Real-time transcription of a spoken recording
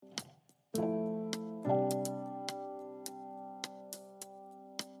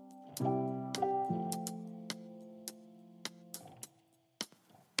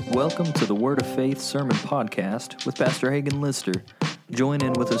Welcome to the Word of Faith Sermon Podcast with Pastor Haagon Lister. Join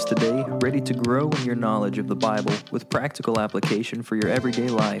in with us today, ready to grow in your knowledge of the Bible with practical application for your everyday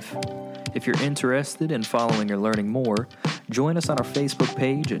life. If you're interested in following or learning more, join us on our Facebook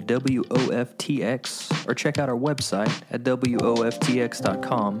page at WOFTX or check out our website at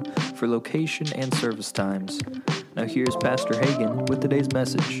WOFTX.com for location and service times. Now here's Pastor Haagon with today's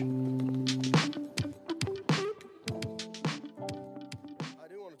message.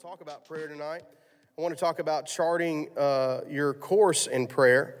 About prayer tonight. I want to talk about charting your course in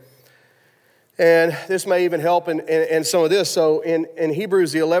prayer. And this may even help in some of this. So in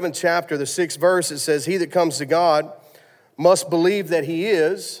Hebrews, the 11th chapter, the 6th verse, it says, "He that comes to God must believe that he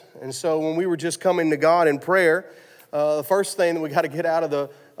is." And so when we were just coming to God in prayer, the first thing that we got to get out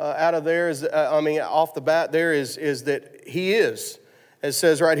of there is, off the bat there is that he is. It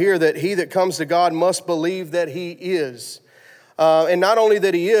says right here that he that comes to God must believe that he is. And not only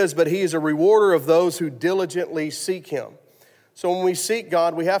that he is, but he is a rewarder of those who diligently seek him. So when we seek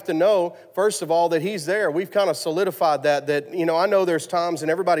God, we have to know, first of all, that he's there. We've kind of solidified that, I know there's times in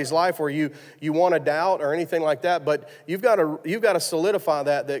everybody's life where you want to doubt or anything like that, but you've got to solidify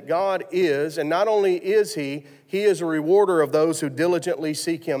that God is, and not only is he is a rewarder of those who diligently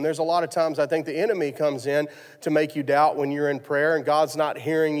seek him. There's a lot of times I think the enemy comes in to make you doubt when you're in prayer and God's not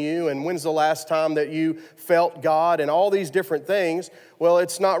hearing you, and when's the last time that you felt God, and all these different things. Well,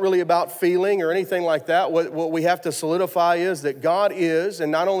 it's not really about feeling or anything like that. What we have to solidify is that God is,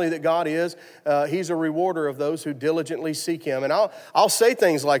 and not only that God is, he's a rewarder of those who diligently seek him. And I'll say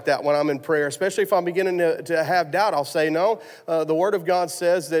things like that when I'm in prayer, especially if I'm beginning to have doubt. I'll say, no, the Word of God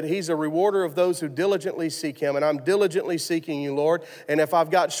says that he's a rewarder of those who diligently seek him, and I'm diligently seeking you, Lord. And if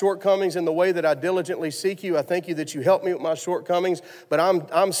I've got shortcomings in the way that I diligently seek you, I thank you that you help me with my shortcomings, but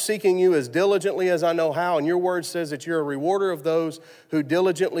I'm seeking you as diligently as I know how, and your Word says that you're a rewarder of those who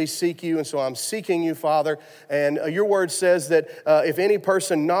diligently seek you, and so I'm seeking you, Father. And your Word says that if any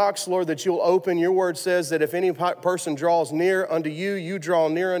person knocks, Lord, that you'll open. Your Word says that if any person draws near unto you, you draw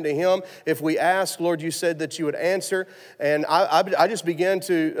near unto him. If we ask, Lord, you said that you would answer. And I just began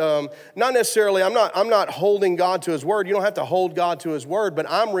to, not necessarily, I'm not holding God to his word. You don't have to hold God to his word, but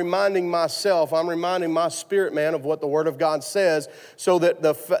I'm reminding myself, I'm reminding my spirit man of what the Word of God says, so that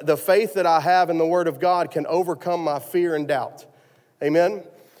the faith that I have in the Word of God can overcome my fear and doubt. Amen?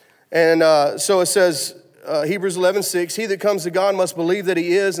 And so it says, Hebrews 11:6, "He that comes to God must believe that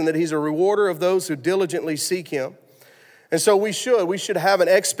he is, and that he's a rewarder of those who diligently seek him." And so we should have an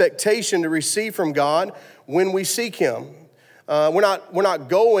expectation to receive from God when we seek him. We're not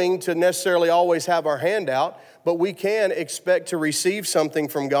going to necessarily always have our hand out, but we can expect to receive something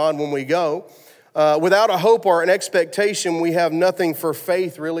from God when we go. Without a hope or an expectation, we have nothing for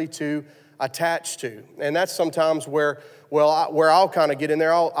faith really to attach to. And that's sometimes where I'll kind of get in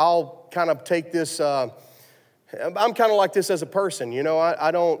there. I'll kind of take this. I'm kind of like this as a person.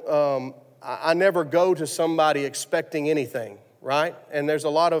 I never go to somebody expecting anything, right? And there's a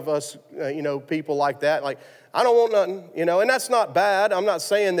lot of us, people like that. Like, I don't want nothing, and that's not bad. I'm not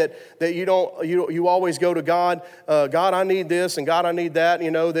saying that you always go to God, God, I need this, and God, I need that,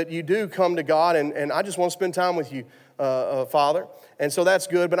 that you do come to God, and I just want to spend time with you, Father. And so that's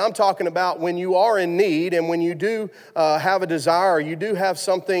good. But I'm talking about when you are in need, and when you do have a desire, or you do have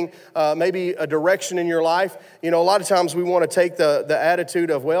something, maybe a direction in your life. A lot of times we want to take the attitude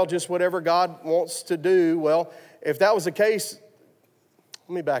of, well, just whatever God wants to do. Well, if that was the case,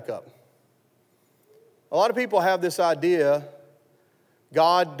 let me back up. A lot of people have this idea,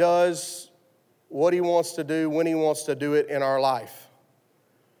 God does what he wants to do when he wants to do it in our life.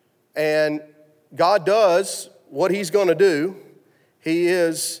 And God does what he's going to do. He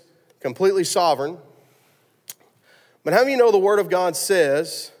is completely sovereign. But how many of you know the Word of God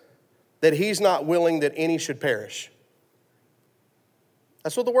says that he's not willing that any should perish?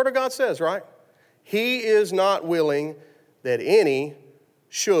 That's what the Word of God says, right? He is not willing that any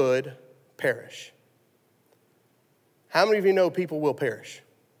should perish. How many of you know people will perish?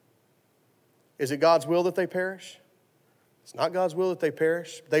 Is it God's will that they perish? It's not God's will that they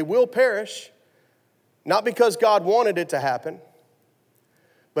perish. They will perish, not because God wanted it to happen,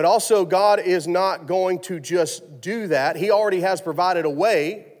 but also God is not going to just do that. He already has provided a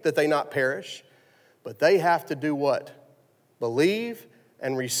way that they not perish, but they have to do what? Believe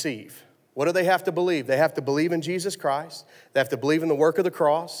and receive. What do they have to believe? They have to believe in Jesus Christ. They have to believe in the work of the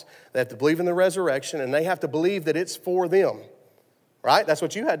cross. They have to believe in the resurrection, and they have to believe that it's for them, right? That's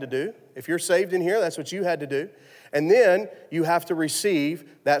what you had to do. If you're saved in here, that's what you had to do. And then you have to receive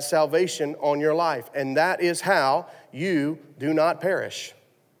that salvation on your life, and that is how you do not perish.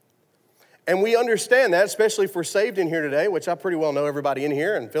 And we understand that, especially if we're saved in here today, which I pretty well know everybody in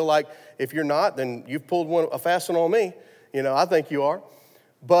here and feel like if you're not, then you've pulled a fast one on me. I think you are.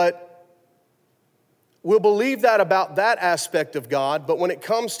 But we'll believe that about that aspect of God, but when it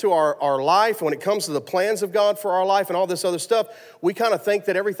comes to our life, when it comes to the plans of God for our life and all this other stuff, we kind of think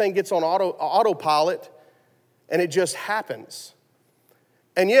that everything gets on autopilot and it just happens.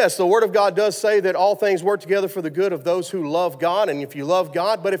 And yes, the Word of God does say that all things work together for the good of those who love God, and if you love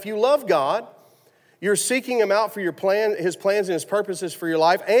God, but if you love God, you're seeking Him out for His plans and His purposes for your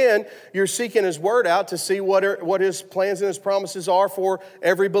life, and you're seeking His Word out to see what His plans and His promises are for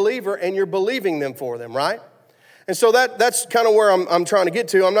every believer, and you're believing them for them, right? And so that's kind of where I'm trying to get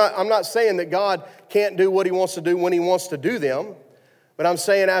to. I'm not saying that God can't do what He wants to do when He wants to do them, but I'm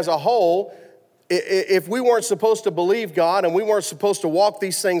saying as a whole, if we weren't supposed to believe God and we weren't supposed to walk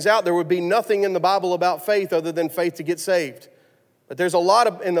these things out, there would be nothing in the Bible about faith other than faith to get saved. But there's a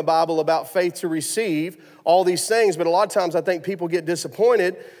lot in the Bible about faith to receive all these things. But a lot of times I think people get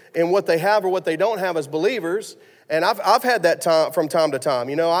disappointed in what they have or what they don't have as believers. And I've had that time from time to time.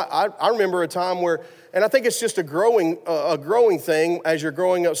 I remember a time where, and I think it's just a growing thing as you're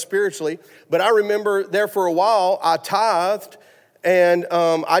growing up spiritually. But I remember there for a while I tithed, and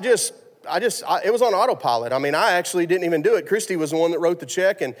it was on autopilot. I mean, I actually didn't even do it. Christy was the one that wrote the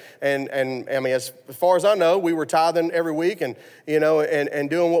check, and I mean, as far as I know, we were tithing every week, and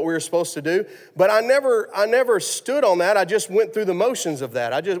doing what we were supposed to do. But I never stood on that. I just went through the motions of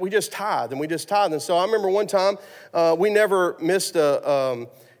that. We just tithed. And so I remember one time we never missed a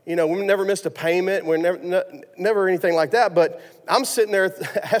payment. We never anything like that. But I'm sitting there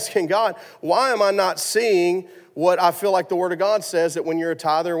asking God, why am I not seeing what I feel like the Word of God says that when you're a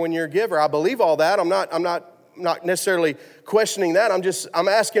tither, when you're a giver? I believe all that. I'm not necessarily questioning that. I'm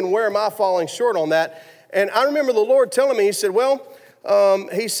asking, where am I falling short on that? And I remember the Lord telling me, He said,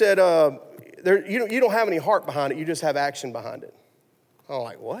 you don't have any heart behind it. You just have action behind it. I'm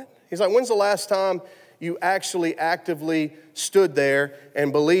like, what? He's like, when's the last time you actually actively stood there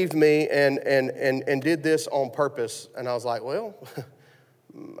and believed me and did this on purpose? And I was like, well,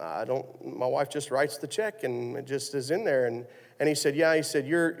 my wife just writes the check and it just is in there. And he said, yeah,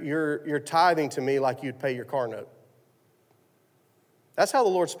 you're tithing to me like you'd pay your car note. That's how the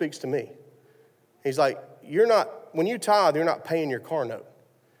Lord speaks to me. He's like, when you tithe, you're not paying your car note.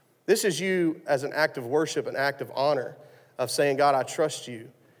 This is you as an act of worship, an act of honor of saying, God, I trust you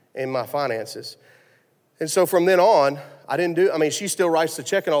in my finances. And so from then on, she still writes the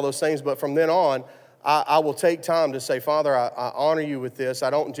check and all those things, but from then on, I will take time to say, Father, I honor you with this.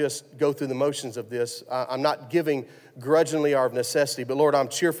 I don't just go through the motions of this. I'm not giving grudgingly or of necessity, but Lord, I'm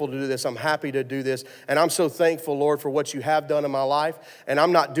cheerful to do this. I'm happy to do this. And I'm so thankful, Lord, for what you have done in my life. And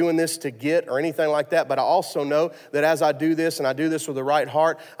I'm not doing this to get or anything like that, but I also know that as I do this and I do this with the right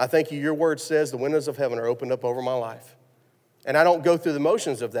heart, I thank you. Your word says the windows of heaven are opened up over my life. And I don't go through the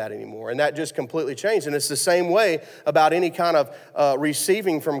motions of that anymore. And that just completely changed. And it's the same way about any kind of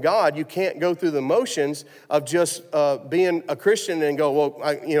receiving from God. You can't go through the motions of just being a Christian and go,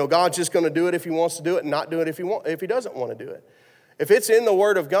 well, God's just going to do it if He wants to do it and not do it if He doesn't want to do it. If it's in the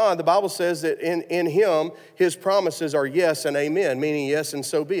Word of God, the Bible says that in Him, His promises are yes and amen, meaning yes and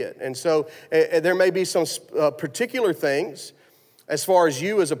so be it. And so there may be some particular things as far as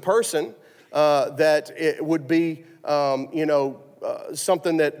you as a person that it would be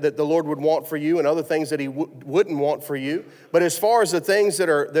something that the Lord would want for you and other things that He wouldn't want for you. But as far as the things that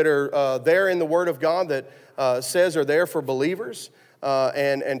are there in the Word of God that says are there for believers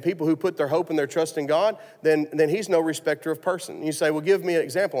and people who put their hope and their trust in God, then He's no respecter of person. You say, well, give me an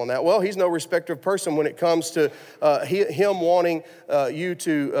example on that. Well, He's no respecter of person when it comes to Him wanting you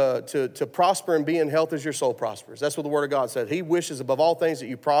to prosper and be in health as your soul prospers. That's what the Word of God says. He wishes above all things that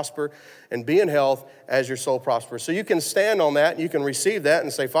you prosper and be in health as your soul prospers. So you can stand on that, and you can receive that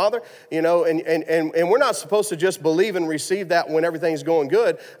and say, Father, and we're not supposed to just believe and receive that when everything's going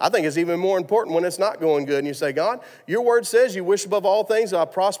good. I think it's even more important when it's not going good. And you say, God, your word says you wish above all things that I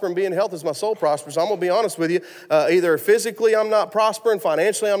prosper and be in health as my soul prospers. So I'm going to be honest with you. Either physically I'm not prospering,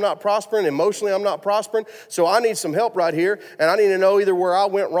 financially I'm not prospering, emotionally I'm not prospering. So I need some help right here. And I need to know either where I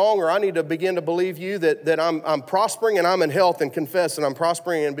went wrong or I need to begin to believe you that I'm prospering and I'm in health, and confess that I'm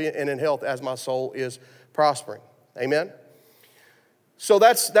prospering and in health as my soul is prospering. Amen? So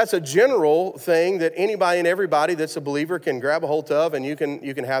that's a general thing that anybody and everybody that's a believer can grab a hold of, and you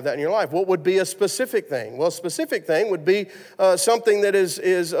can have that in your life. What would be a specific thing? Well, a specific thing would be something that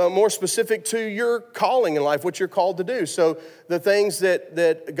is more specific to your calling in life, what you're called to do. So the things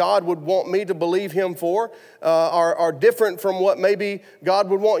that God would want me to believe Him for are different from what maybe God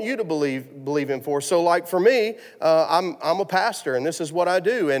would want you to believe Him for. So like for me, I'm a pastor, and this is what I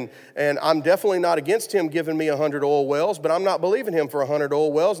do, and I'm definitely not against Him giving me 100 oil wells, but I'm not believing Him for 100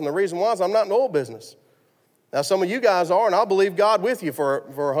 oil wells, and the reason why is I'm not in the oil business. Now, some of you guys are, and I'll believe God with you for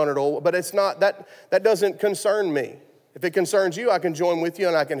 100 oil, but it's not that doesn't concern me. If it concerns you, I can join with you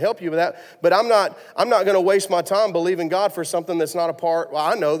and I can help you with that. But I'm not going to waste my time believing God for something that's not a part. Well,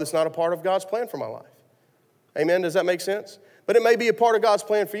 I know that's not a part of God's plan for my life. Amen. Does that make sense? But it may be a part of God's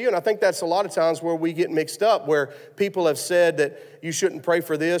plan for you. And I think that's a lot of times where we get mixed up, where people have said that you shouldn't pray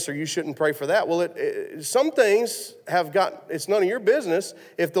for this or you shouldn't pray for that. Well, some things it's none of your business.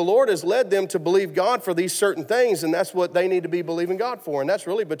 If the Lord has led them to believe God for these certain things, and that's what they need to be believing God for. And that's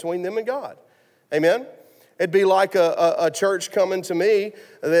really between them and God. Amen. It'd be like a church coming to me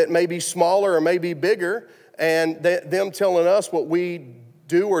that may be smaller or may be bigger, and them telling us what we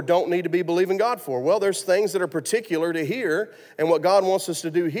do or don't need to be believing God for. Well, there's things that are particular to here and what God wants us to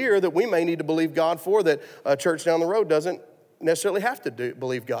do here that we may need to believe God for that a church down the road doesn't necessarily have to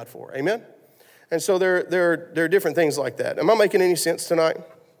believe God for. Amen? And so there are different things like that. Am I making any sense tonight?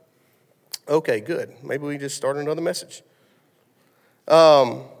 Okay, good. Maybe we just start another message.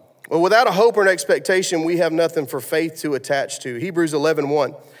 Well, without a hope or an expectation, we have nothing for faith to attach to. Hebrews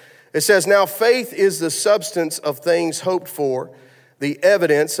 11:1. It says, now faith is the substance of things hoped for, the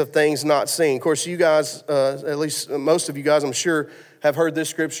evidence of things not seen. Of course, you guys, at least most of you guys, I'm sure, have heard this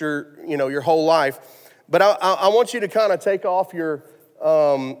scripture, your whole life. But I want you to kind of take off your,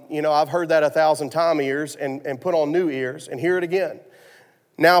 I've heard that 1,000 times ears and put on new ears and hear it again.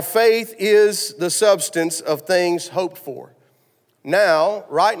 Now, faith is the substance of things hoped for. Now,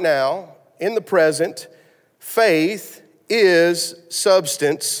 right now, in the present, faith is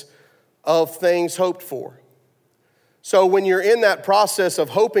substance of things hoped for. So when you're in that process of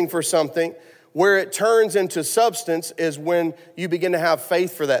hoping for something, where it turns into substance is when you begin to have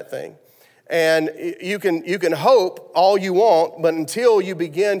faith for that thing. And you can hope all you want, but until you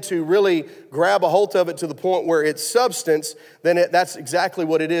begin to really grab a hold of it to the point where it's substance, then that's exactly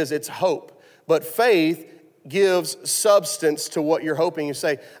what it is. It's hope. But faith gives substance to what you're hoping. You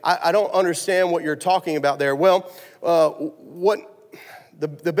say, I don't understand what you're talking about there. Well,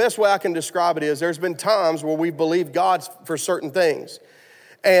 the best way I can describe it is there's been times where we've believed God for certain things.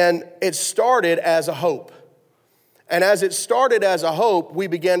 And it started as a hope. And as it started as a hope, we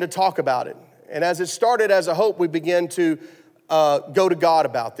began to talk about it. And as it started as a hope, we began to go to God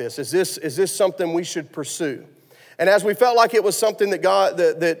about this. Is this something we should pursue? And as we felt like it was something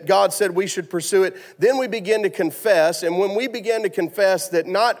that God said we should pursue it, then we began to confess. And when we began to confess that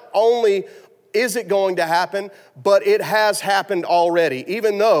not only is it going to happen, but it has happened already,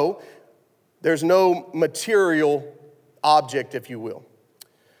 even though there's no material object, if you will.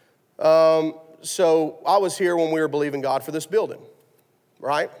 So I was here when we were believing God for this building,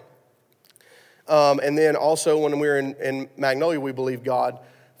 right? And then also when we were in Magnolia, we believed God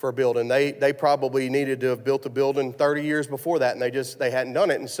for a building. They probably needed to have built a building 30 years before that, and they hadn't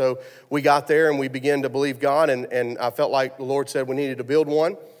done it. And so we got there and we began to believe God, and I felt like the Lord said we needed to build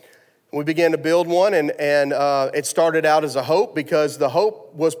one. We began to build one, and it started out as a hope because the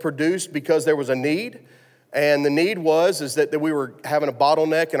hope was produced because there was a need. And the need is that we were having a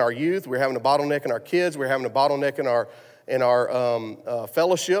bottleneck in our youth. We were having a bottleneck in our kids. We were having a bottleneck in our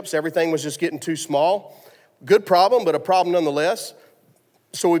fellowships. Everything was just getting too small. Good problem, but a problem nonetheless.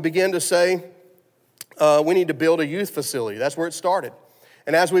 So we began to say, we need to build a youth facility. That's where it started.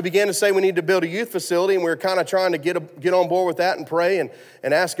 And as we began to say we need to build a youth facility, and we were kind of trying to get on board with that and pray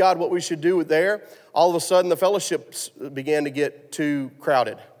and ask God what we should do there, all of a sudden the fellowships began to get too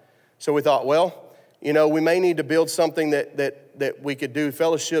crowded. So we thought, well, we may need to build something that we could do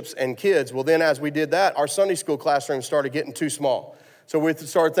fellowships and kids. Well, then as we did that, our Sunday school classroom started getting too small. So we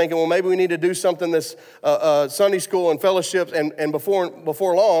started thinking, well, maybe we need to do something this Sunday school and fellowships. And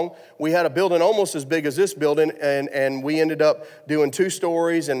before long, we had a building almost as big as this building, and we ended up doing 2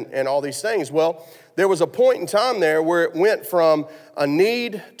 stories and all these things. Well, there was a point in time there where it went from a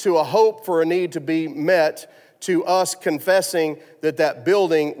need to a hope for a need to be met to us confessing that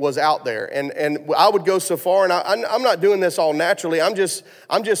building was out there. And I would go so far, and I'm not doing this all naturally. I'm just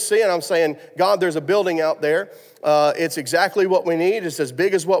saying, God, there's a building out there. It's exactly what we need. It's as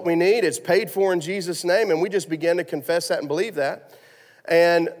big as what we need. It's paid for in Jesus' name. And we just began to confess that and believe that.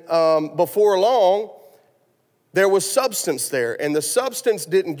 And before long, there was substance there. And the substance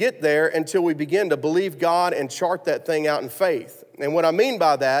didn't get there until we began to believe God and chart that thing out in faith. And what I mean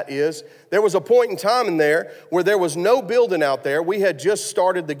by that is there was a point in time in there where there was no building out there. We had just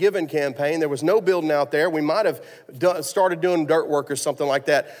started the Giving campaign. There was no building out there. We might have started doing dirt work or something like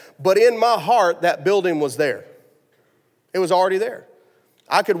that. But in my heart, that building was there. It was already there.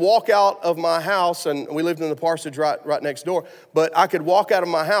 I could walk out of my house, and we lived in the parsonage right next door, but I could walk out of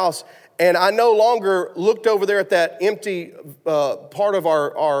my house, and I no longer looked over there at that empty part of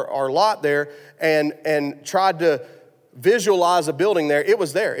our lot there and tried to visualize a building there. It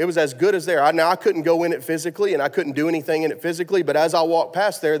was there. It was as good as there. Now, I couldn't go in it physically, and I couldn't do anything in it physically, but as I walked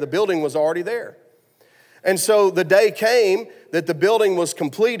past there, the building was already there. And so the day came that the building was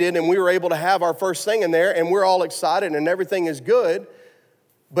completed, and we were able to have our first thing in there, and we're all excited, and everything is good.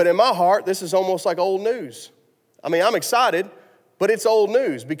 But in my heart, this is almost like old news. I mean, I'm excited, but it's old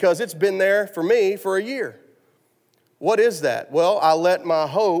news because it's been there for me for a year. What is that? Well, I let my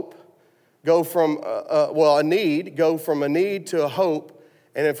hope go from, a need, go from a need to a hope,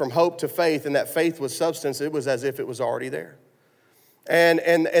 and then from hope to faith, and that faith was substance. It was as if it was already there. And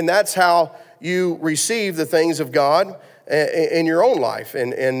that's how you receive the things of God in your own life.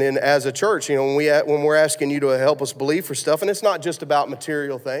 And then as a church, you know, when we're asking you to help us believe for stuff, and it's not just about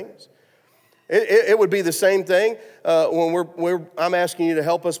material things. It would be the same thing when I'm asking you to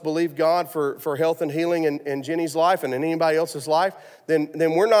help us believe God for health and healing in Jenny's life and in anybody else's life. Then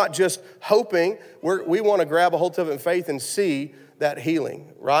we're not just hoping. We want to grab a hold of it in faith and see that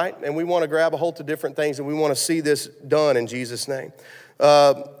healing, right? And we want to grab a hold of different things, and we want to see this done in Jesus' name.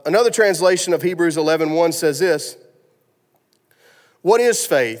 Another translation of Hebrews 11:1 says this: what is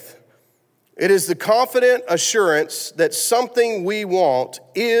faith? It is the confident assurance that something we want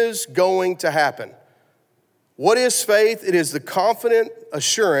is going to happen. What is faith? It is the confident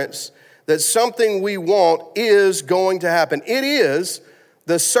assurance that something we want is going to happen. It is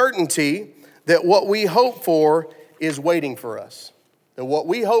the certainty that what we hope for is waiting for us. That what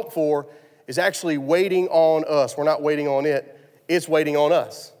we hope for is actually waiting on us. We're not waiting on it. It's waiting on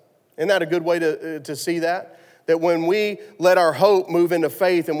us. Isn't that a good way to see that? That when we let our hope move into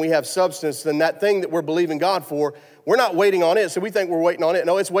faith and we have substance, then that thing that we're believing God for, we're not waiting on it. So we think we're waiting on it.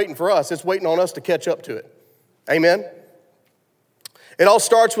 No, it's waiting for us. It's waiting on us to catch up to it. Amen? It all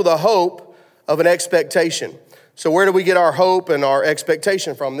starts with a hope of an expectation. So where do we get our hope and our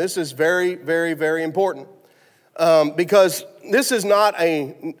expectation from? This is very, very, very important. Because this is not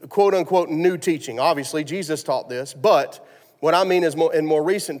a quote-unquote new teaching. Obviously, Jesus taught this. But what I mean is in more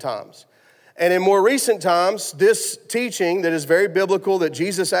recent times. And in more recent times, this teaching that is very biblical, that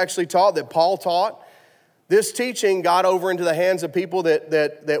Jesus actually taught, that Paul taught, this teaching got over into the hands of people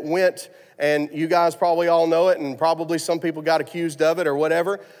that went, and you guys probably all know it, and probably some people got accused of it or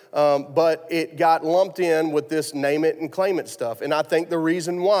whatever, but it got lumped in with this name it and claim it stuff. And I think the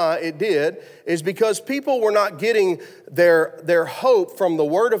reason why it did is because people were not getting their hope from the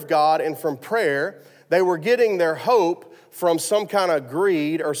Word of God and from prayer. They were getting their hope from some kind of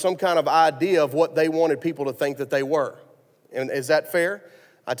greed or some kind of idea of what they wanted people to think that they were. And is that fair?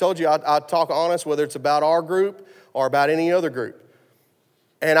 I told you I'd talk honest, whether it's about our group or about any other group.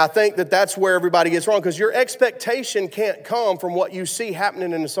 And I think that that's where everybody gets wrong, because your expectation can't come from what you see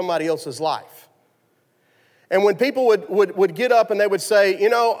happening in somebody else's life. And when people would get up and they would say,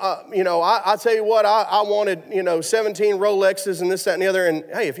 I tell you what, I wanted, 17 Rolexes and this, that, and the other. And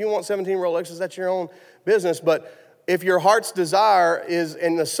hey, if you want 17 Rolexes, that's your own business. But if your heart's desire is,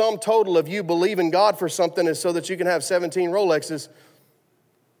 and the sum total of you believing God for something is so that you can have 17 Rolexes,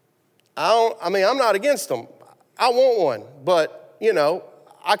 I'm not against them. I want one, but,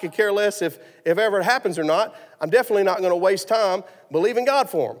 I could care less if ever it happens or not. I'm definitely not going to waste time believing God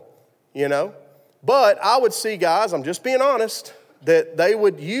for them, But I would see guys, I'm just being honest, that they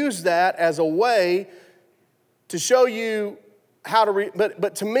would use that as a way to show you how to,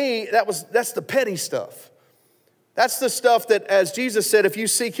 but to me, that's the petty stuff. That's the stuff that, as Jesus said, if you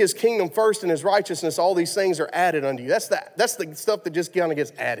seek his kingdom first and his righteousness, all these things are added unto you. That's the stuff that just kind of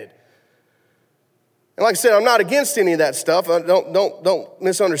gets added. And like I said, I'm not against any of that stuff. Don't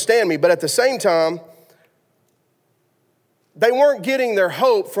misunderstand me. But at the same time, they weren't getting their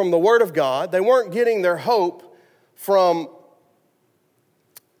hope from the Word of God. They weren't getting their hope from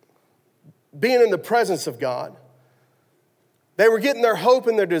being in the presence of God. They were getting their hope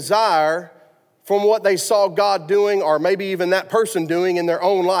and their desire from what they saw God doing, or maybe even that person doing in their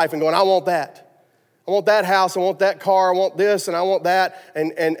own life, and going, I want that. I want that house, I want that car, I want this, and I want that.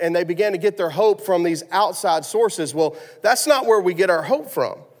 And they began to get their hope from these outside sources. Well, that's not where we get our hope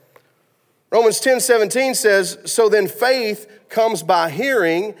from. Romans 10:17 says, so then faith comes by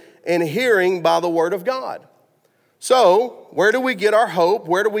hearing, and hearing by the word of God. So, where do we get our hope?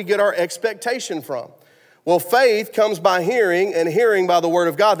 Where do we get our expectation from? Well, faith comes by hearing, and hearing by the word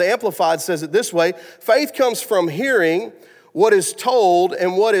of God. The Amplified says it this way: faith comes from hearing. What is told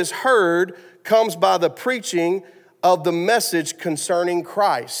and what is heard comes by the preaching of the message concerning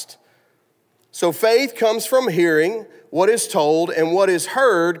Christ. So faith comes from hearing. What is told and what is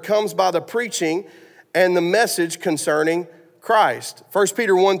heard comes by the preaching and the message concerning Christ. 1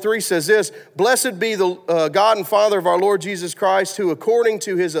 Peter 1:3 says this: blessed be the God and Father of our Lord Jesus Christ, who according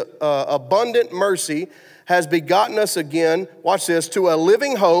to his abundant mercy has begotten us again, watch this, to a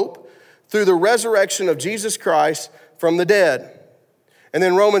living hope through the resurrection of Jesus Christ from the dead. And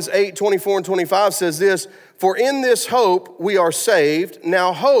then Romans 8:24 and 25 says this: for in this hope we are saved.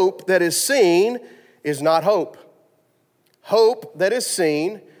 Now hope that is seen is not hope. Hope that is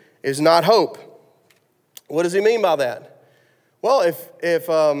seen is not hope. What does he mean by that? Well, if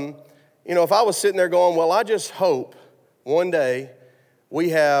I was sitting there going, well, I just hope one day we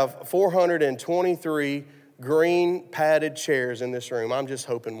have 423 green padded chairs in this room. I'm just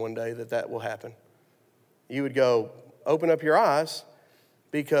hoping one day that will happen. You would go, open up your eyes,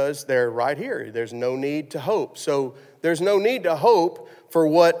 because they're right here. There's no need to hope. So there's no need to hope for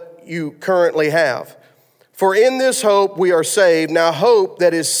what you currently have. For in this hope we are saved. Now hope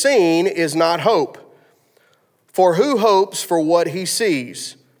that is seen is not hope. For who hopes for what he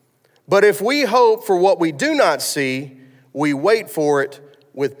sees? But if we hope for what we do not see, we wait for it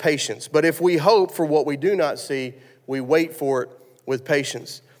with patience. But if we hope for what we do not see, we wait for it with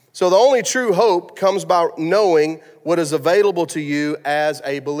patience. So the only true hope comes by knowing what is available to you as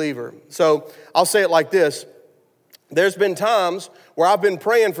a believer. So I'll say it like this. There's been times where I've been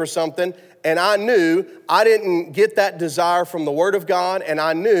praying for something and I knew I didn't get that desire from the Word of God, and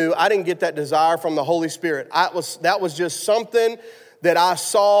I knew I didn't get that desire from the Holy Spirit. That was just something that I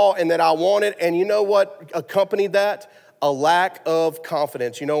saw and that I wanted. And you know what accompanied that? A lack of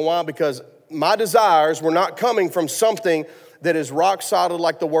confidence. You know why? Because my desires were not coming from something that is rock solid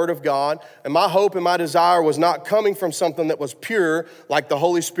like the Word of God. And my hope and my desire was not coming from something that was pure like the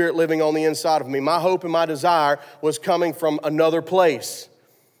Holy Spirit living on the inside of me. My hope and my desire was coming from another place.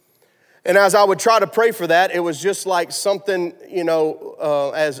 And as I would try to pray for that, it was just like something,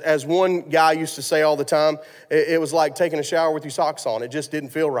 as one guy used to say all the time, it was like taking a shower with your socks on. It just didn't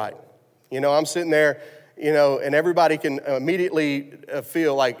feel right. I'm sitting there, and everybody can immediately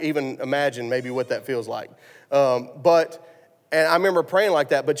feel like, even imagine maybe what that feels like. And I remember praying like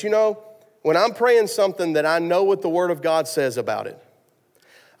that. But when I'm praying something that I know what the Word of God says about it,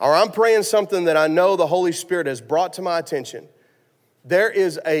 or I'm praying something that I know the Holy Spirit has brought to my attention, there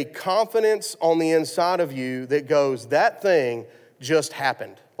is a confidence on the inside of you that goes, that thing just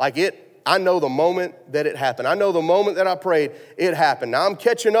happened. I know the moment that it happened. I know the moment that I prayed, it happened. Now I'm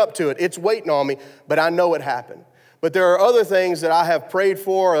catching up to it. It's waiting on me, but I know it happened. But there are other things that I have prayed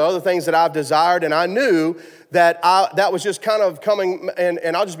for, or other things that I've desired, and I knew that that was just kind of coming,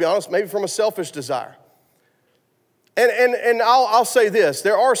 and I'll just be honest, maybe from a selfish desire. And I'll say this: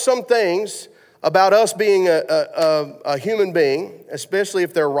 there are some things about us being a human being, especially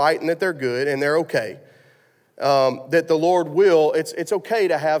if they're right and that they're good and they're okay, that the Lord will. It's okay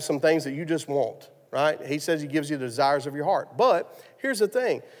to have some things that you just want, right? He says He gives you the desires of your heart. But here's the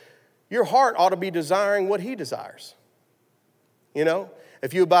thing. Your heart ought to be desiring what He desires.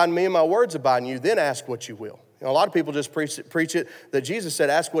 If you abide in me and my words abide in you, then ask what you will. A lot of people just preach it that Jesus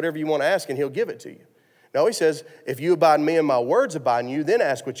said, ask whatever you want to ask and He'll give it to you. No, He says, if you abide in me and my words abide in you, then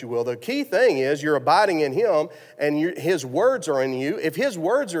ask what you will. The key thing is you're abiding in Him and His words are in you. If His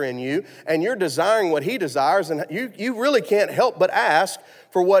words are in you and you're desiring what He desires, and you really can't help but ask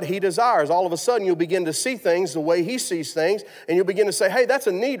for what He desires. All of a sudden, you'll begin to see things the way He sees things, and you'll begin to say, hey, that's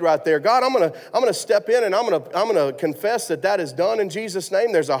a need right there. God, I'm gonna step in and I'm gonna confess that is done in Jesus'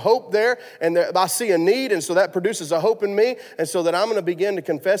 name. There's a hope there, and I see a need, and so that produces a hope in me, and so that I'm gonna begin to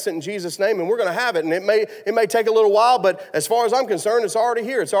confess it in Jesus' name, and we're gonna have it. And it may take a little while, but as far as I'm concerned, it's already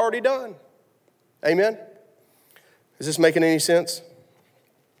here. It's already done. Amen? Is this making any sense?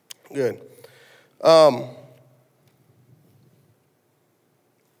 Good.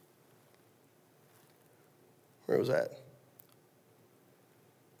 Where was that?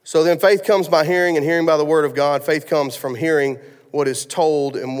 So then faith comes by hearing, and hearing by the word of God. Faith comes from hearing what is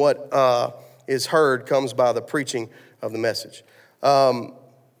told, and what is heard comes by the preaching of the message. Romans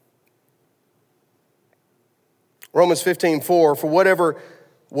 15:4, for whatever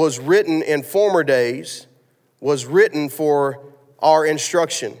was written in former days was written for our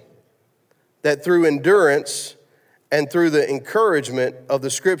instruction, that through endurance and through the encouragement of the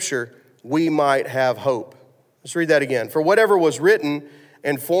Scripture we might have hope. Let's read that again. For whatever was written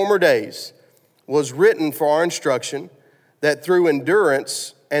in former days was written for our instruction, that through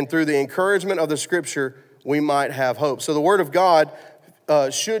endurance and through the encouragement of the Scripture, we might have hope. So the Word of God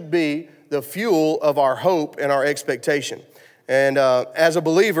should be the fuel of our hope and our expectation. And as a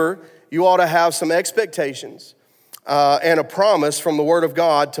believer, you ought to have some expectations and a promise from the Word of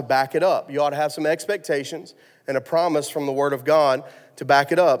God to back it up. You ought to have some expectations and a promise from the Word of God to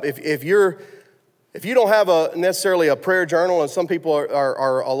back it up. If you don't have necessarily a prayer journal, and some people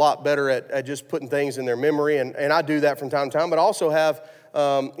are a lot better at just putting things in their memory, and I do that from time to time, but I also have,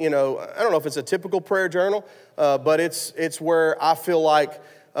 I don't know if it's a typical prayer journal, but it's where I feel like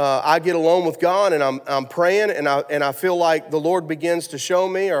I get alone with God and I'm praying, and I feel like the Lord begins to show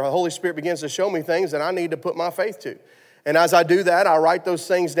me, or the Holy Spirit begins to show me things that I need to put my faith to. And as I do that, I write those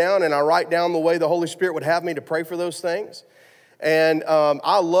things down, and I write down the way the Holy Spirit would have me to pray for those things. And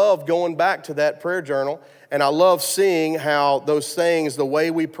I love going back to that prayer journal, and I love seeing how those things, the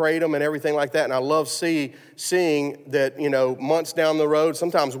way we prayed them and everything like that, and I love seeing that, months down the road,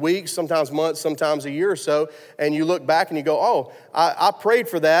 sometimes weeks, sometimes months, sometimes a year or so, and you look back and you go, oh, I prayed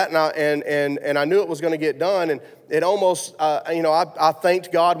for that, and I knew it was going to get done, and it almost, I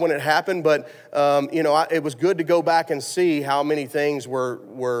thanked God when it happened, but, it was good to go back and see how many things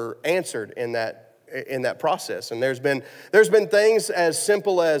were answered in that process. And there's been things as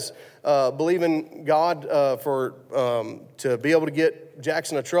simple as believing God to be able to get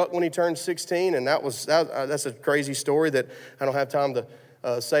Jackson a truck when he turned 16, and that's a crazy story that I don't have time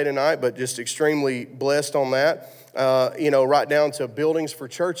to say tonight, but just extremely blessed on that. Right down to buildings for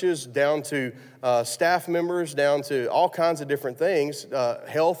churches, down to staff members, down to all kinds of different things,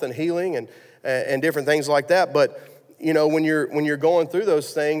 health and healing and different things like that. But when you're going through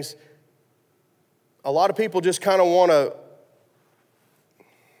those things, a lot of people just kind of want to,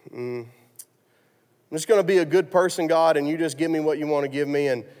 I'm just going to be a good person, God, and you just give me what you want to give me.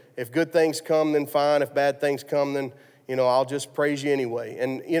 And if good things come, then fine. If bad things come, then, I'll just praise you anyway.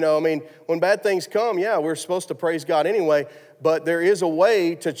 And, when bad things come, yeah, we're supposed to praise God anyway. But there is a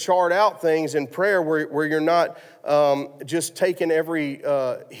way to chart out things in prayer where you're not just taking every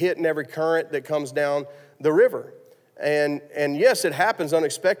hit and every current that comes down the river. And yes, it happens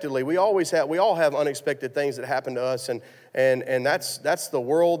unexpectedly. We all have unexpected things that happen to us, and that's the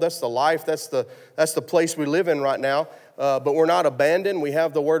world, that's the life, that's the place we live in right now. But we're not abandoned. We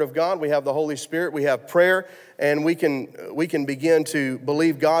have the Word of God, we have the Holy Spirit, we have prayer, and we can begin to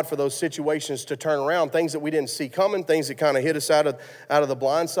believe God for those situations to turn around, things that we didn't see coming, things that kind of hit us out of the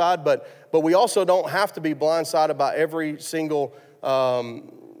blind side. But we also don't have to be blindsided by every single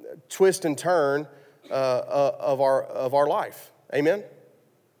twist and turn of our life. Amen.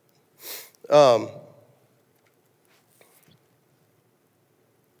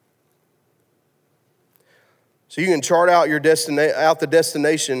 So you can chart out the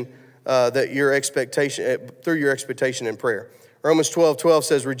destination that your expectation through your expectation in prayer. Romans 12:12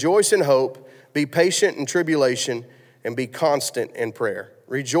 says, "Rejoice in hope, be patient in tribulation, and be constant in prayer."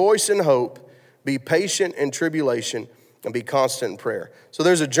 Rejoice in hope, be patient in tribulation, and be constant in prayer. So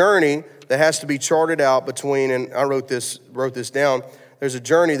there's a journey that has to be charted out between, and I wrote this down, there's a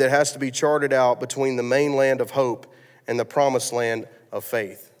journey that has to be charted out between the mainland of hope and the promised land of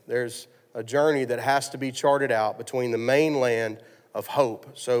faith. There's a journey that has to be charted out between the mainland of hope.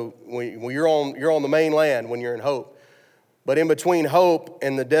 So when you're on the mainland when you're in hope. But in between hope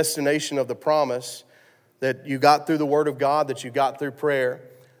and the destination of the promise that you got through the Word of God, that you got through prayer,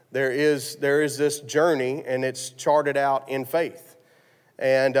 there is this journey, and it's charted out in faith.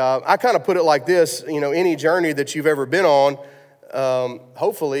 And I kind of put it like this, any journey that you've ever been on,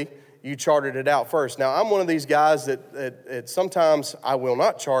 hopefully you charted it out first. Now, I'm one of these guys that sometimes I will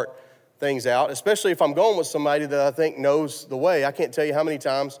not chart things out, especially if I'm going with somebody that I think knows the way. I can't tell you how many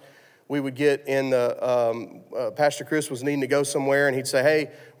times we would get in Pastor Chris was needing to go somewhere, and he'd say,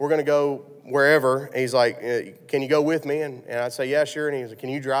 "Hey, we're going to go wherever." And he's like, "Can you go with me?" And I'd say, "Yeah, sure." And he's like, "Can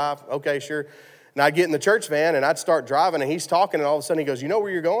you drive?" "Okay, sure." And I'd get in the church van, and I'd start driving, and he's talking, and all of a sudden he goes, "You know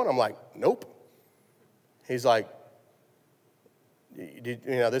where you're going?" I'm like, "Nope." He's like,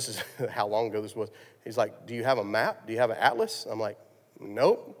 this is how long ago this was. He's like, "Do you have a map? Do you have an atlas?" I'm like,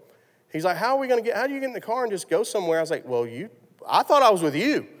 "Nope." He's like, how do you get in the car and just go somewhere? I was like, well, I thought I was with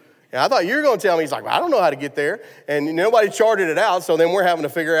you. And I thought you were going to tell me. He's like, well, I don't know how to get there. And nobody charted it out, so then we're having to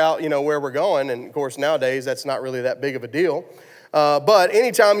figure out, where we're going. And, of course, nowadays that's not really that big of a deal. But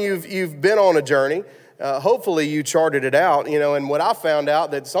anytime you've been on a journey, hopefully you charted it out, and what I found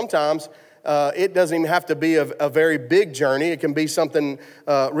out that sometimes it doesn't even have to be a very big journey. It can be something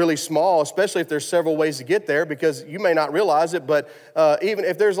really small, especially if there's several ways to get there, because you may not realize it, but even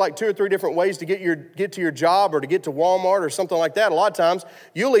if there's like 2 or 3 different ways to get to your job or to get to Walmart or something like that, a lot of times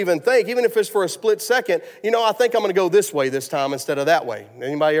you'll even think, even if it's for a split second, I think I'm going to go this way this time instead of that way.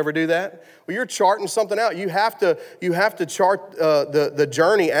 Anybody ever do that? Well, you're charting something out. You have to chart the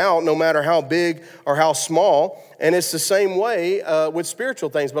journey out, no matter how big or how small. And it's the same way with spiritual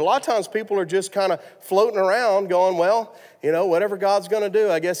things. But a lot of times people are just kind of floating around going, well, whatever God's going to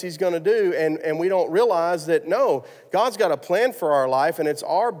do, I guess he's going to do. And we don't realize that, no, God's got a plan for our life, and it's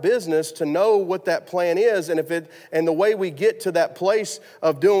our business to know what that plan is. And the way we get to that place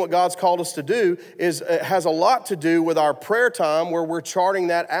of doing what God's called us to do has a lot to do with our prayer time, where we're charting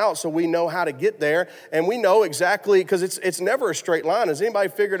that out so we know how to get there. And we know exactly, because it's never a straight line. Has anybody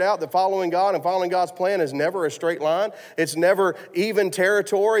figured out that following God and following God's plan is never a straight line? It's never even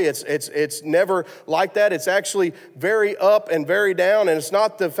territory. It's never like that. It's actually very up and very down. And it's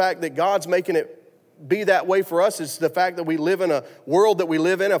not the fact that God's making it be that way for us. It's the fact that we live in a world that we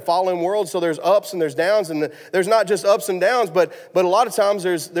live in, a fallen world. So there's ups and there's downs, and there's not just ups and downs, but a lot of times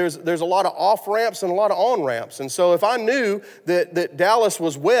there's a lot of off ramps and a lot of on ramps. And so if I knew that Dallas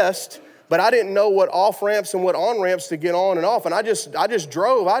was west, but I didn't know what off ramps and what on ramps to get on and off, and I just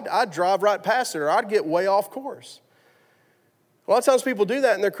drove, I'd drive right past it, or I'd get way off course. A lot of times people do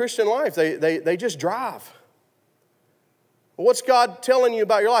that in their Christian life. They just drive. Well, what's God telling you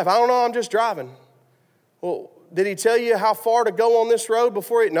about your life? I don't know, I'm just driving. Well, did he tell you how far to go on this road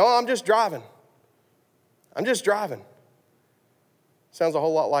before No, I'm just driving. I'm just driving. Sounds a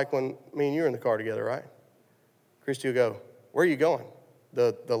whole lot like when me and you are in the car together, right? Christy will go, where are you going?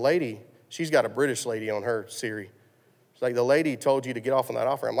 The lady, she's got a British lady on her Siri. She's like, the lady told you to get off on that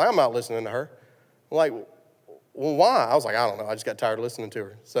off ramp. I'm not listening to her. I'm like, well, why? I was like, I don't know. I just got tired of listening to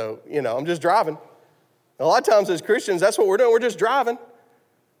her. So, I'm just driving. A lot of times as Christians, that's what we're doing. We're just driving.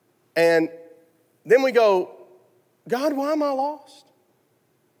 And then we go, God, why am I lost?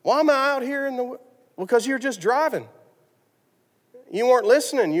 Why am I out here because you're just driving. You weren't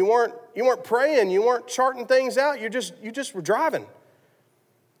listening. You weren't praying. You weren't charting things out. You just were driving.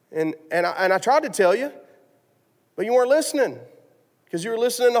 And I tried to tell you, but you weren't listening, because you were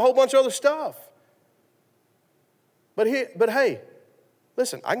listening to a whole bunch of other stuff. But hey,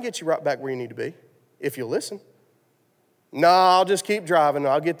 listen, I can get you right back where you need to be if you'll listen. No, I'll just keep driving.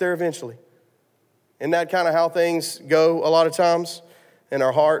 I'll get there eventually. Isn't that kind of how things go a lot of times in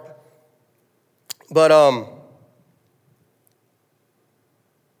our heart? But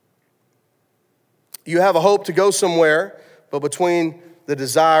you have a hope to go somewhere, but between the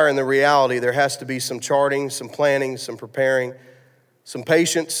desire and the reality, there has to be some charting, some planning, some preparing, some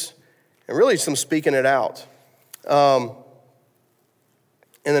patience, and really some speaking it out.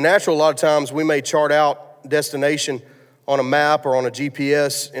 In the natural, a lot of times we may chart out destination on a map or on a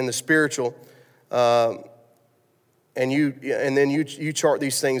GPS. In the spiritual, and then you chart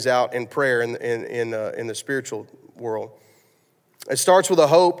these things out in prayer in the spiritual world. It starts with a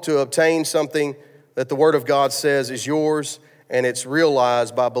hope to obtain something that the Word of God says is yours, and it's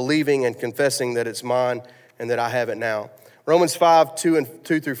realized by believing and confessing that it's mine and that I have it now. Romans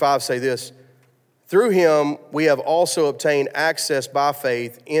 5:2-5 say this: through him we have also obtained access by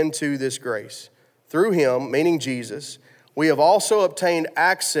faith into this grace. Through him, meaning Jesus, we have also obtained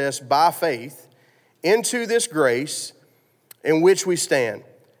access by faith into this grace in which we stand.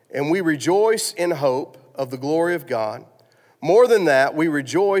 And we rejoice in hope of the glory of God. More than that, we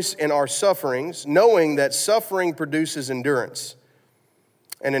rejoice in our sufferings, knowing that suffering produces endurance.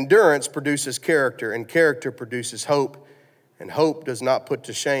 And endurance produces character, and character produces hope. And hope does not put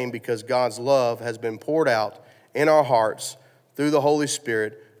to shame, because God's love has been poured out in our hearts through the Holy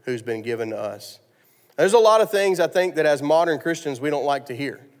Spirit who's been given to us. There's a lot of things, I think, that as modern Christians we don't like to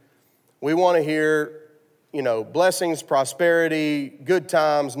hear. We want to hear, blessings, prosperity, good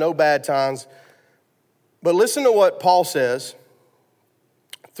times, no bad times. But listen to what Paul says.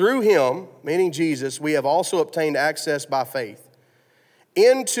 Through him, meaning Jesus, we have also obtained access by faith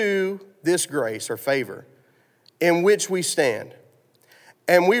into this grace or favor in which we stand.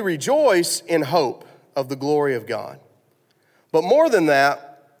 And we rejoice in hope of the glory of God. But more than that,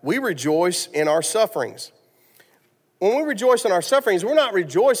 we rejoice in our sufferings. When we rejoice in our sufferings, we're not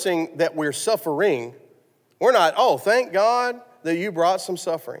rejoicing that we're suffering. We're not, oh, thank God that you brought some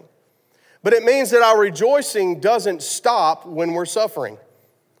suffering. But it means that our rejoicing doesn't stop when we're suffering.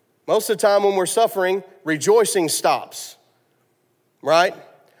 Most of the time when we're suffering, rejoicing stops, right?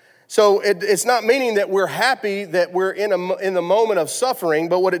 So it's not meaning that we're happy that we're in the moment of suffering,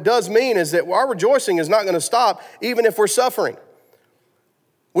 but what it does mean is that our rejoicing is not going to stop even if we're suffering.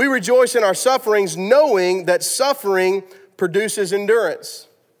 We rejoice in our sufferings, knowing that suffering produces endurance.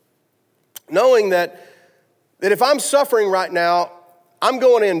 Knowing that if I'm suffering right now, I'm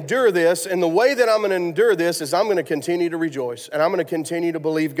going to endure this, and the way that I'm going to endure this is I'm going to continue to rejoice, and I'm going to continue to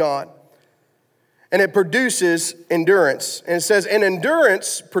believe God. And it produces endurance. And it says, and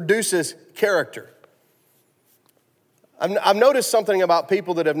endurance produces character. I've noticed something about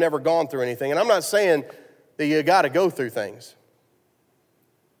people that have never gone through anything, and I'm not saying that you got to go through things.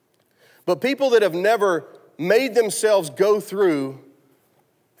 But people that have never made themselves go through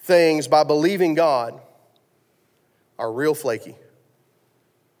things by believing God are real flaky.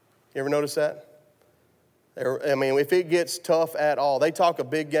 You ever notice that? If it gets tough at all, they talk a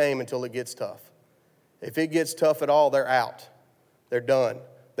big game until it gets tough. If it gets tough at all, they're out. They're done.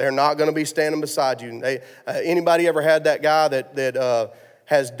 They're not going to be standing beside you. Anybody ever had that guy that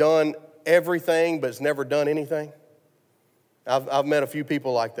has done everything but has never done anything? I've met a few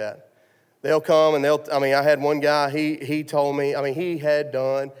people like that. They'll come and I had one guy, he told me, he had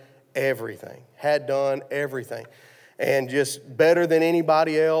done everything. And just better than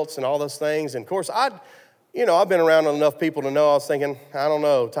anybody else and all those things. And of course, I've been around enough people to know, I was thinking, I don't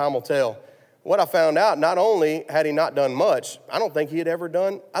know, time will tell. What I found out, not only had he not done much, I don't think he had ever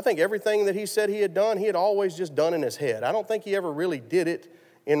done, I think everything that he said he had done, he had always just done in his head. I don't think he ever really did it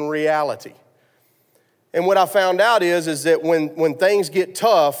in reality. And what I found out is that when things get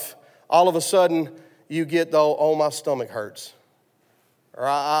tough, all of a sudden you get oh, my stomach hurts. Or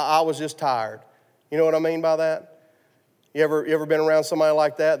I was just tired. You know what I mean by that? You ever been around somebody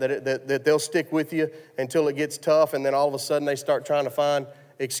like that they'll stick with you until it gets tough, and then all of a sudden they start trying to find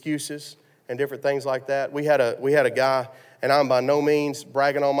excuses and different things like that? We had a guy, and I'm by no means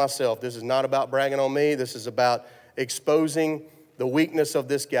bragging on myself. This is not about bragging on me. This is about exposing the weakness of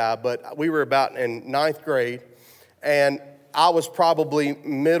this guy. But we were about in 9th grade, and I was probably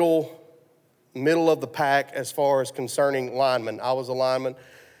middle of the pack as far as concerning linemen. I was a lineman.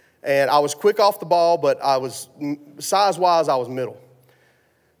 And I was quick off the ball, but I was, size-wise, I was middle.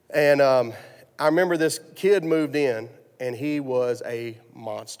 And I remember this kid moved in, and he was a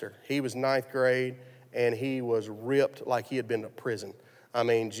monster. He was 9th grade, and he was ripped like he had been to prison.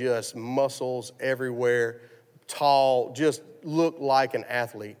 Just muscles everywhere, tall, just looked like an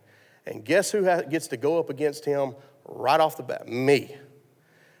athlete. And guess who gets to go up against him right off the bat? Me.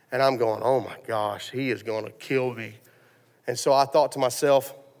 And I'm going, oh my gosh, he is going to kill me. And so I thought to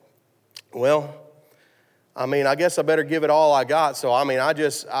myself, well, I guess I better give it all I got. So, I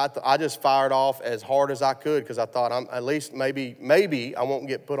just fired off as hard as I could because I thought at least maybe I won't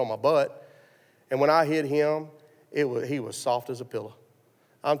get put on my butt. And when I hit him, he was soft as a pillow.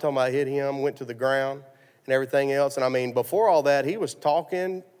 I'm talking about I hit him, went to the ground and everything else. And before all that, he was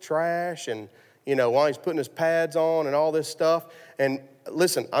talking trash and, while he's putting his pads on and all this stuff. And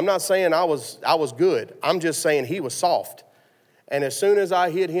listen, I'm not saying I was good. I'm just saying he was soft. And as soon as I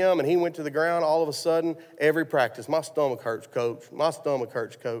hit him and he went to the ground, all of a sudden, every practice, my stomach hurts,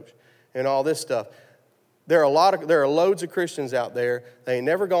 coach, and all this stuff. There are loads of Christians out there. They ain't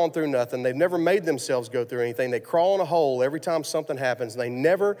never gone through nothing. They've never made themselves go through anything. They crawl in a hole every time something happens. They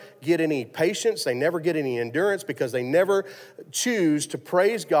never get any patience. They never get any endurance because they never choose to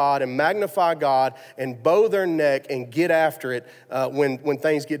praise God and magnify God and bow their neck and get after it when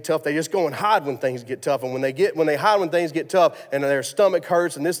things get tough. They just go and hide when things get tough. And when they hide when things get tough and their stomach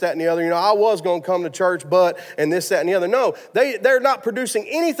hurts and this, that, and the other, I was going to come to church, but, and this, that, and the other. No, they're not producing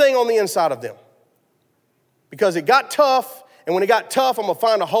anything on the inside of them. Because it got tough, and when it got tough, I'm going to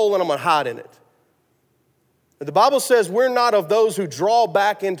find a hole and I'm going to hide in it. But the Bible says we're not of those who draw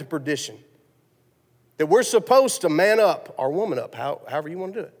back into perdition. That we're supposed to man up or woman up, however you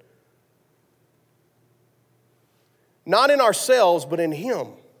want to do it. Not in ourselves, but in Him.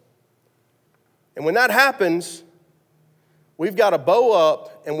 And when that happens, we've got to bow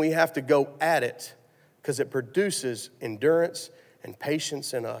up and we have to go at it because it produces endurance and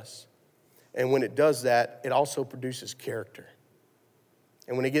patience in us. And when it does that, it also produces character.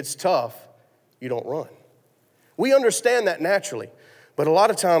 And when it gets tough, you don't run. We understand that naturally. But a lot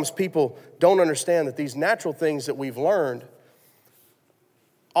of times people don't understand that these natural things that we've learned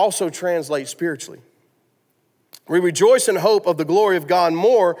also translate spiritually. We rejoice in hope of the glory of God.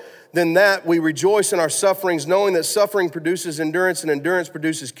 More than that, we rejoice in our sufferings, knowing that suffering produces endurance, and endurance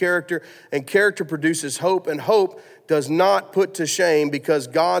produces character, and character produces hope, and hope does not put to shame because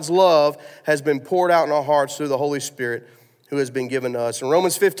God's love has been poured out in our hearts through the Holy Spirit who has been given to us. And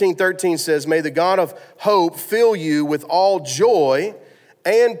Romans 15:13 says, may the God of hope fill you with all joy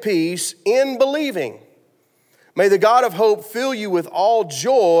and peace in believing. May the God of hope fill you with all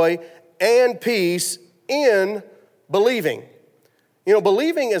joy and peace in believing. You know,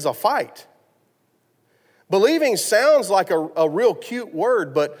 believing is a fight. Believing sounds like a real cute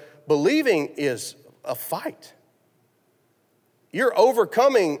word, but believing is a fight. You're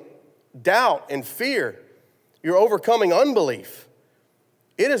overcoming doubt and fear. You're overcoming unbelief.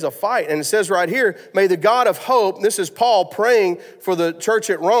 It is a fight. And it says right here, may the God of hope, this is Paul praying for the church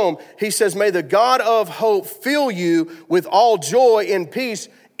at Rome. He says, may the God of hope fill you with all joy and peace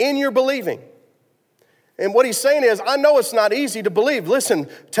in your believing. And what he's saying is, I know it's not easy to believe. Listen,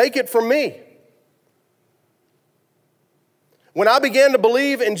 take it from me. When I began to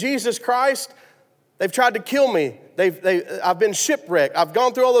believe in Jesus Christ, they've tried to kill me. I've been shipwrecked. I've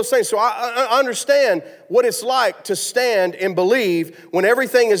gone through all those things. So I understand what it's like to stand and believe when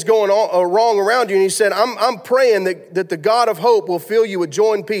everything is going on, wrong around you. And he said, I'm praying that the God of hope will fill you with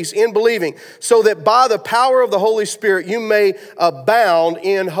joy and peace in believing, so that by the power of the Holy Spirit you may abound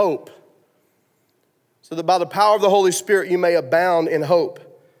in hope. So that by the power of the Holy Spirit you may abound in hope.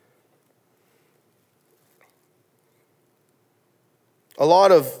 A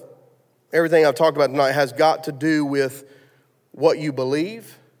lot of everything I've talked about tonight has got to do with what you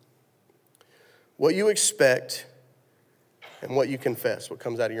believe, what you expect, and what you confess, what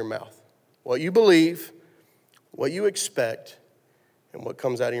comes out of your mouth. What you believe, what you expect, and what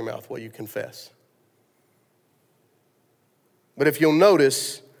comes out of your mouth, what you confess. But if you'll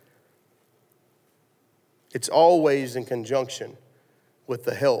notice, it's always in conjunction with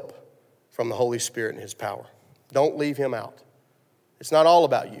the help from the Holy Spirit and His power. Don't leave Him out. It's not all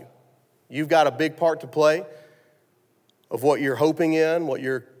about you. You've got a big part to play of what you're hoping in, what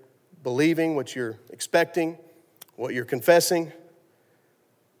you're believing, what you're expecting, what you're confessing.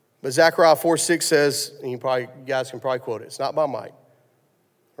 But Zechariah 4:6 says, and you guys can probably quote it, it's not by might,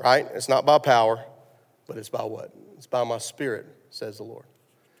 right? It's not by power, but it's by what? It's by my Spirit, says the Lord.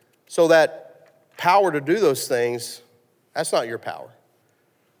 So that power to do those things, that's not your power.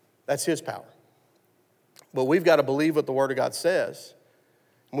 That's His power. But we've got to believe what the Word of God says.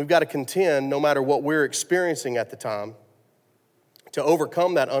 And we've got to contend, no matter what we're experiencing at the time, to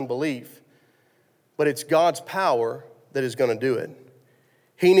overcome that unbelief. But it's God's power that is going to do it.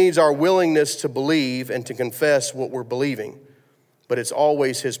 He needs our willingness to believe and to confess what we're believing. But it's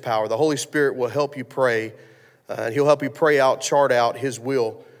always His power. The Holy Spirit will help you pray. He'll help you pray out, chart out His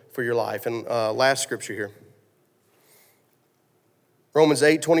will for your life. And last scripture here. Romans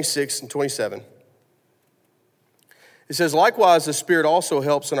 8:26 and 27. It says, likewise, the Spirit also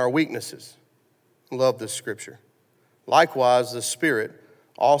helps in our weaknesses. I love this scripture. Likewise, the Spirit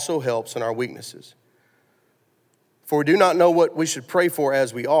also helps in our weaknesses. For we do not know what we should pray for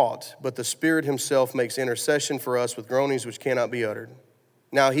as we ought, but the Spirit Himself makes intercession for us with groanings which cannot be uttered.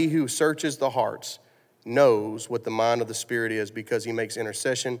 Now He who searches the hearts knows what the mind of the Spirit is, because He makes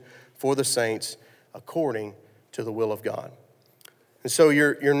intercession for the saints according to the will of God. And so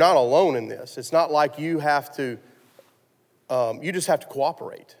you're not alone in this. It's not like you have to... you just have to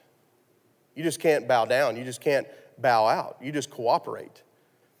cooperate. You just can't bow down. You just can't bow out. You just cooperate.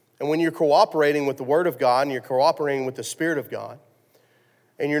 And when you're cooperating with the Word of God and you're cooperating with the Spirit of God,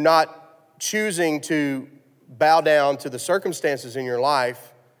 and you're not choosing to bow down to the circumstances in your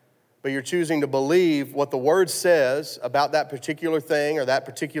life, but you're choosing to believe what the Word says about that particular thing or that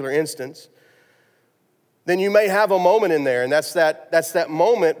particular instance, then you may have a moment in there, and that's that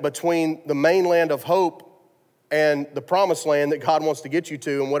moment between the mainland of hope and the promised land that God wants to get you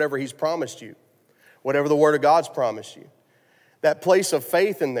to, and whatever He's promised you, whatever the Word of God's promised you. That place of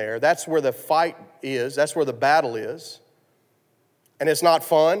faith in there, that's where the fight is, that's where the battle is. And it's not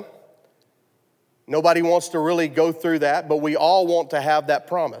fun. Nobody wants to really go through that, but we all want to have that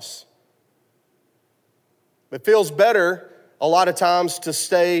promise. It feels better a lot of times to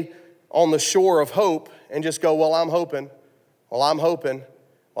stay on the shore of hope and just go, well, I'm hoping.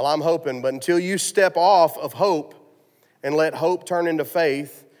 But until you step off of hope and let hope turn into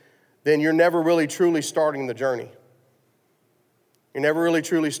faith, then you're never really truly starting the journey. You're never really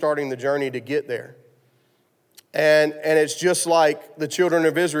truly starting the journey to get there. And it's just like the children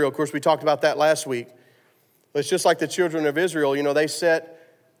of Israel. Of course, we talked about that last week. It's just like the children of Israel. You know, they sat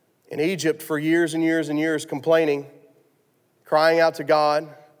in Egypt for years and years and years complaining, crying out to God,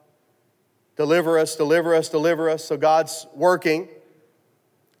 deliver us, deliver us, deliver us. So God's working.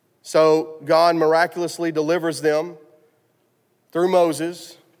 So God miraculously delivers them through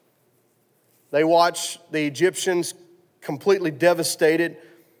Moses. They watch the Egyptians completely devastated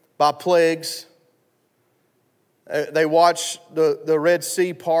by plagues. They watch the Red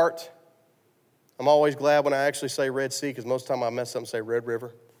Sea part. I'm always glad when I actually say Red Sea, because most of the time I mess up and say Red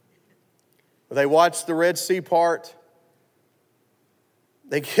River. They watch the Red Sea part.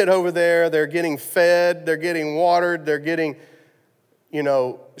 They get over there, they're getting fed, they're getting watered, they're getting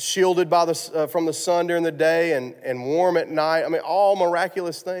shielded by from the sun during the day and warm at night. I mean, all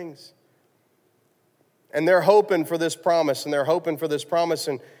miraculous things. And they're hoping for this promise,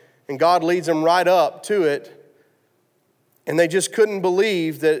 and God leads them right up to it. And they just couldn't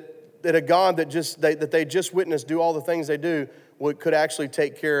believe that a God that they just witnessed do all the things they do could actually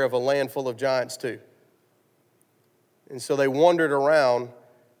take care of a land full of giants too. And so they wandered around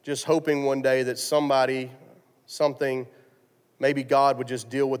just hoping one day that something, maybe God would just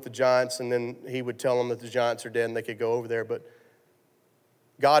deal with the giants, and then he would tell them that the giants are dead and they could go over there. But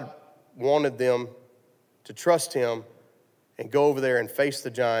God wanted them to trust him and go over there and face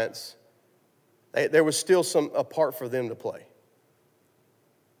the giants. There was still a part for them to play.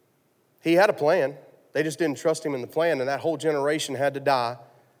 He had a plan. They just didn't trust him in the plan, and that whole generation had to die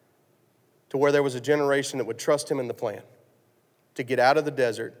to where there was a generation that would trust him in the plan to get out of the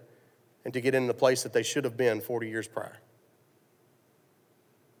desert and to get in the place that they should have been 40 years prior.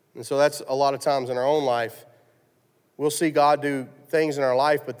 And so that's a lot of times in our own life. We'll see God do things in our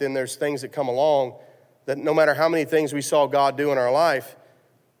life, but then there's things that come along that no matter how many things we saw God do in our life,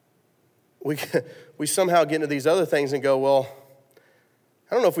 we somehow get into these other things and go, well,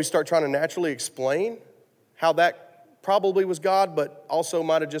 I don't know if we start trying to naturally explain how that probably was God, but also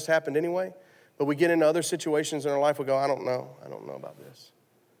might have just happened anyway. But we get into other situations in our life, we go, I don't know about this.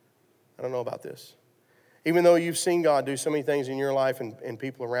 I don't know about this. Even though you've seen God do so many things in your life and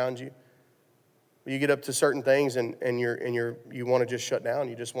people around you, you get up to certain things and you want to just shut down.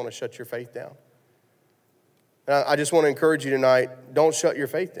 You just want to shut your faith down. And I just want to encourage you tonight, don't shut your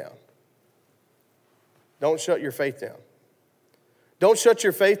faith down. Don't shut your faith down. Don't shut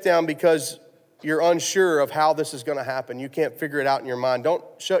your faith down because you're unsure of how this is going to happen. You can't figure it out in your mind. Don't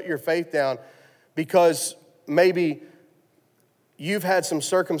shut your faith down because maybe you've had some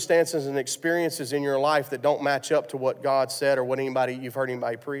circumstances and experiences in your life that don't match up to what God said or what you've heard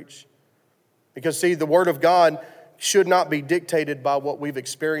anybody preach. Because, see, the Word of God should not be dictated by what we've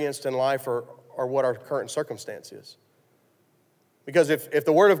experienced in life or what our current circumstance is. Because if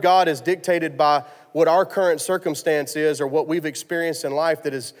the Word of God is dictated by what our current circumstance is or what we've experienced in life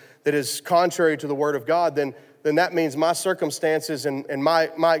that is contrary to the Word of God, then that means my circumstances and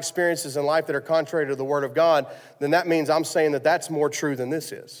my experiences in life that are contrary to the Word of God, then that means I'm saying that that's more true than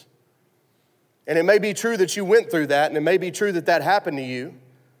this is. And it may be true that you went through that, and it may be true that happened to you,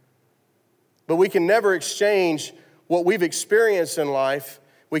 but we can never exchange what we've experienced in life.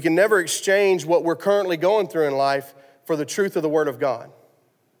 We can never exchange what we're currently going through in life for the truth of the Word of God.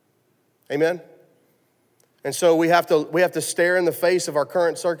 Amen? And so we have to stare in the face of our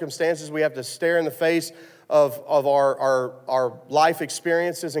current circumstances. We have to stare in the face of our life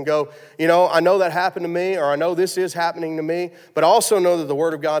experiences and go, I know that happened to me, or I know this is happening to me, but I also know that the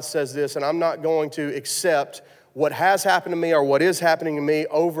Word of God says this, and I'm not going to accept what has happened to me or what is happening to me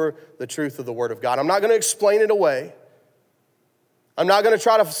over the truth of the Word of God. I'm not going to explain it away. I'm not going to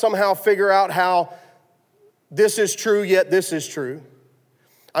try to somehow figure out how this is true, yet this is true.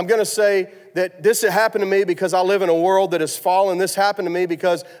 I'm going to say that this happened to me because I live in a world that is fallen. This happened to me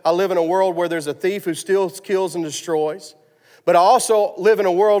because I live in a world where there's a thief who steals, kills, and destroys. But I also live in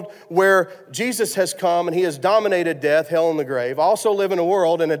a world where Jesus has come and he has dominated death, hell, and the grave. I also live in a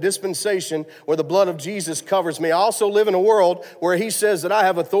world in a dispensation where the blood of Jesus covers me. I also live in a world where he says that I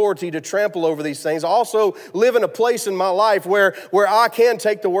have authority to trample over these things. I also live in a place in my life where I can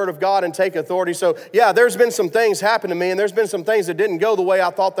take the Word of God and take authority. So yeah, there's been some things happen to me, and there's been some things that didn't go the way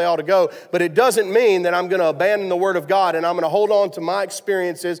I thought they ought to go. But it doesn't mean that I'm going to abandon the Word of God and I'm going to hold on to my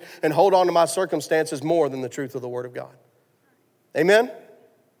experiences and hold on to my circumstances more than the truth of the Word of God. Amen?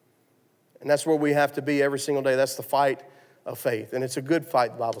 And that's where we have to be every single day. That's the fight of faith. And it's a good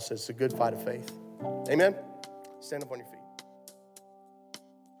fight, the Bible says. It's a good fight of faith. Amen? Stand up on your feet.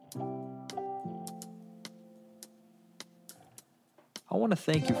 I want to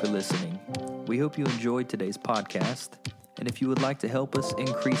thank you for listening. We hope you enjoyed today's podcast. And if you would like to help us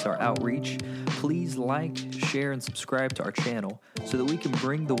increase our outreach, please like, share, and subscribe to our channel so that we can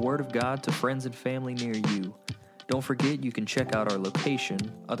bring the Word of God to friends and family near you. Don't forget you can check out our location,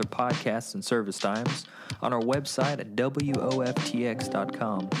 other podcasts, and service times on our website at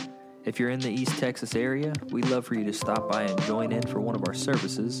woftx.com. If you're in the East Texas area, we'd love for you to stop by and join in for one of our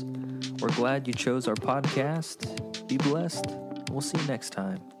services. We're glad you chose our podcast. Be blessed, and we'll see you next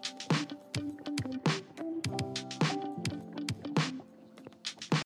time.